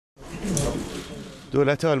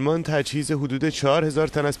دولت آلمان تجهیز حدود 4000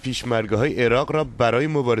 تن از پیشمرگ‌های عراق را برای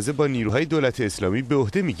مبارزه با نیروهای دولت اسلامی به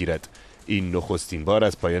عهده می‌گیرد. این نخستین بار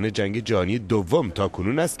از پایان جنگ جهانی دوم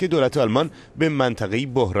تاکنون است که دولت آلمان به منطقه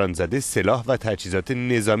بحران زده سلاح و تجهیزات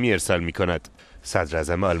نظامی ارسال می‌کند.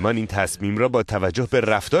 صدرعظم آلمان این تصمیم را با توجه به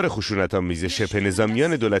رفتار خشونت‌آمیز شبه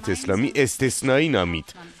نظامیان دولت اسلامی استثنایی نامید.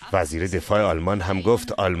 وزیر دفاع آلمان هم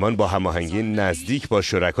گفت آلمان با هماهنگی نزدیک با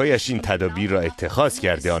شرکایش این تدابیر را اتخاذ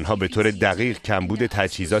کرده. آنها به طور دقیق کمبود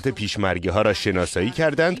تجهیزات پیشمرگ‌ها را شناسایی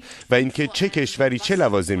کردند و اینکه چه کشوری چه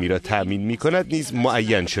لوازمی را تأمین می‌کند نیز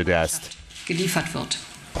معین شده است.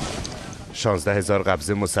 16,000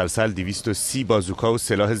 قبضه مسلسل، 230 بازوکا و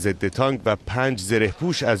سلاح ضد تانک و 5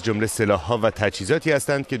 زره‌پوش از جمله سلاح‌ها و تجهیزاتی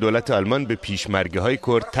هستند که دولت آلمان به پیشمرگ‌های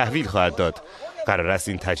کرد تحویل خواهد داد. قرار است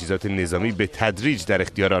این تجهیزات نظامی به تدریج در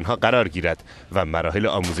اختیار آنها قرار گیرد و مراحل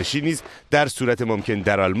آموزشی نیز در صورت ممکن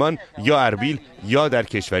در آلمان یا اربیل یا در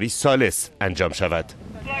کشوری ثالث انجام شود.